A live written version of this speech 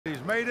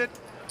He's made it.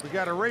 We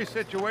got a race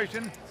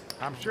situation.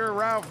 I'm sure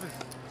Ralph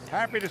is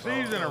happy to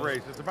see he's in a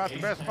race. It's about the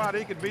best spot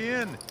he could be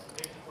in.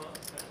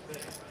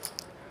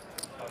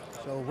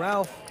 So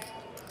Ralph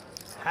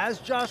has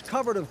Josh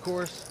covered, of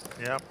course.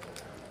 Yep.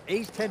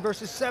 Ace-10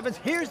 versus sevens.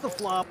 Here's the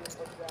flop.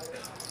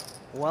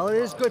 Well, it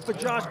is good for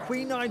Josh.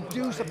 Queen-9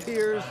 deuce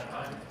appears.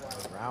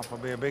 Ralph will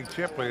be a big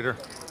chip leader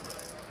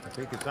if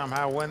he could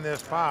somehow win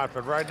this pot.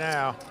 But right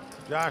now,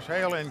 Josh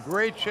Hale in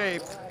great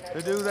shape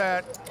to do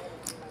that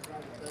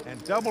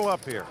and double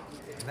up here.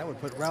 And that would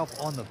put Ralph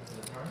on the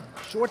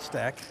short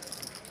stack.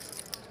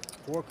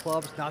 4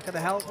 clubs, not going to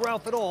help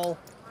Ralph at all.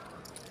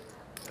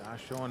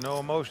 Josh showing no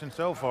emotion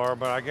so far,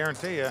 but I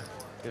guarantee you,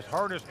 his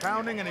heart is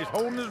pounding and he's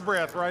holding his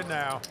breath right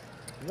now.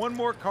 One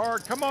more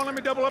card. Come on, let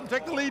me double up and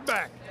take the lead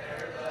back.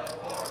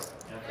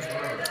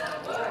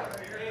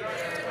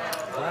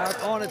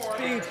 Crowd on its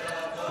feet,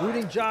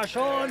 rooting Josh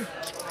on. And a 3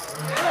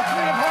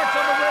 of hearts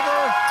on the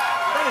river.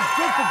 That is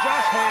good for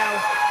Josh Hale.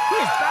 He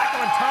is back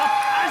on top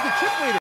as the chip leader.